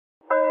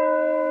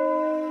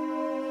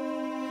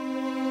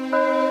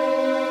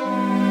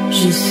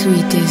Je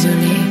suis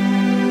désolé.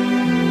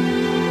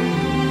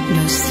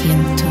 Lo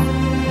siento.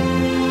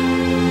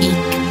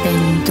 Ik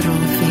ben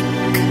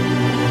droevig.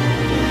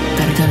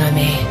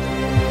 Perdóname.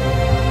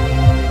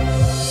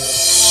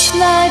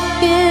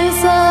 Life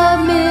is a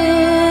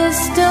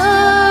mystery.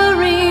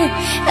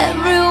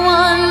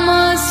 Everyone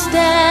must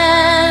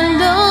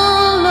stand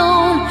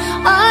alone.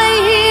 I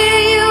hear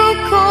you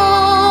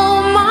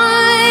call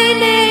my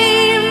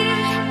name,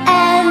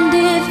 and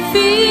it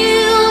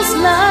feels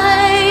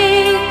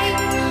like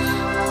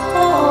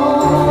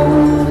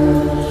home.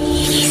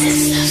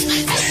 Jesus knows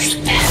my very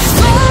best.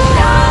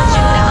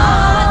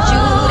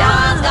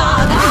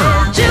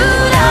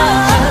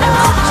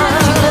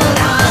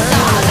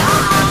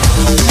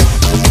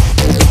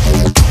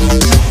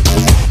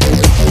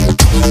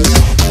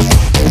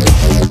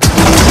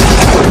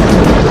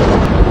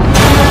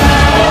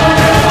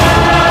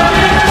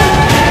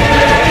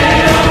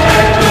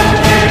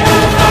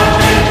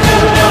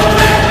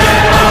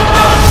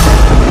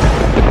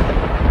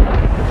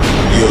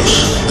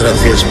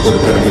 Gracias por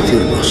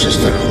permitirnos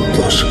estar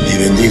juntos y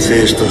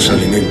bendice estos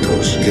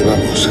alimentos que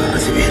vamos a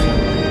recibir.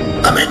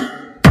 Amén.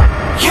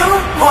 You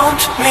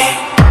want me,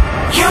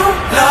 you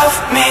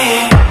love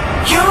me,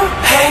 you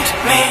hate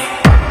me,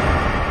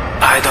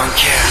 I don't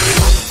care.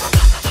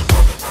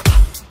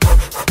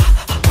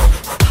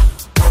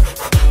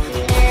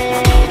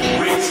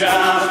 Reach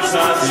out,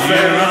 touch me.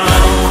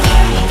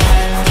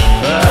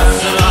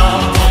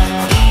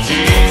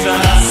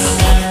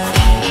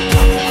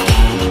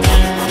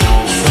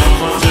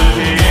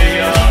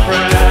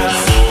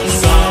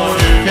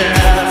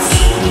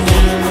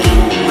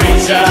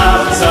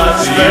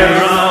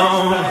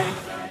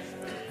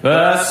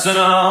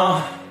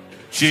 Personal,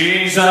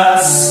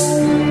 Jesus.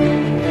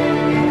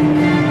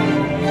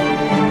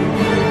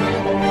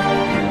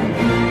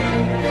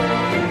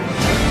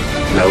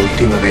 La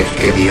última vez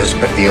que Dios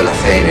perdió la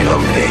fe en el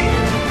hombre,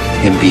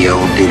 envió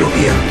un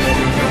diluvio.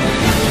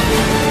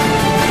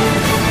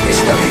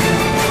 Esta vez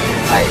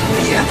ha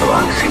enviado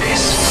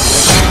ángeles.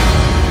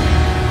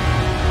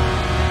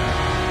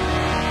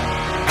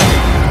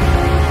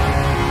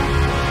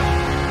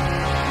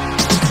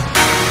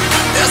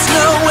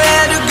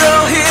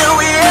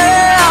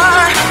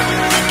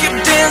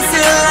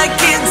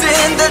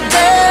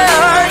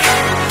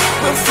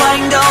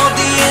 Find all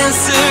the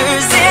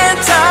answers in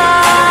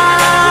time.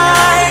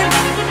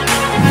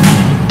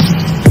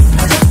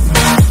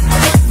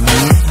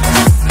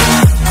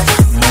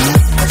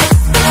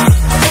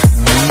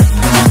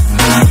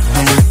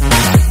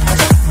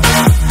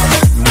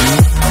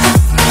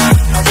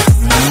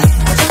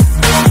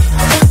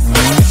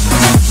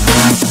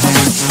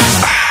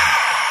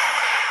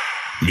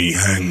 Mi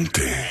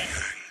gente,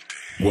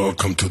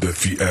 welcome to the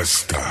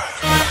fiesta.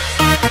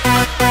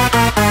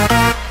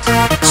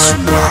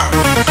 Suave,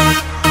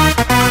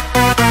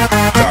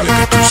 dale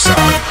que tú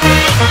sabes.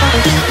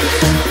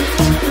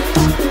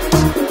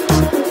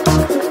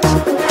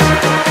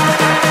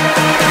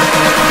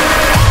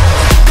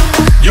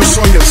 Yo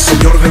soy el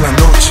señor de la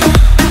noche.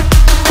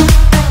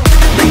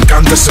 Me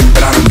encanta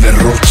sembrar el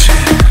derroche.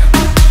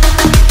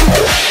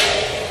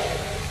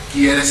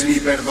 ¿Quieres mi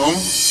perdón?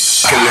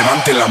 Que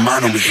levante la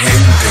mano mi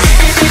gente.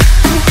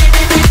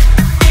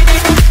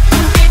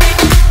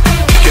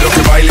 Quiero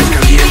que bailes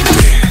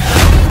caliente.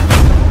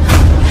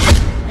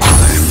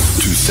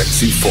 Too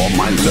sexy for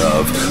my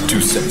love,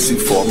 too sexy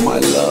for my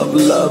love,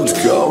 love's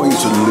going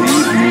to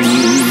leave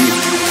me.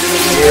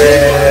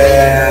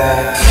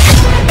 Yeah.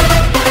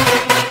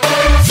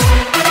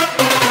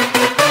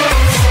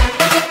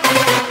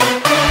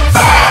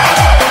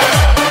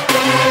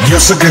 Yo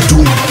sé que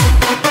tú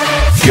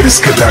quieres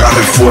que te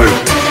agarre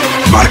fuerte.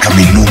 Marca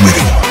mi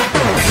número.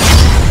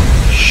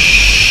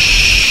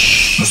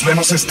 Nos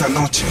vemos esta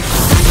noche.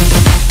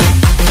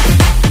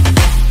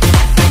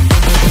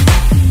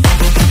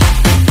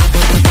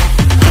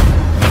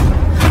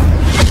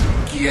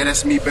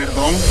 ¿Quieres mi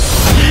perdón?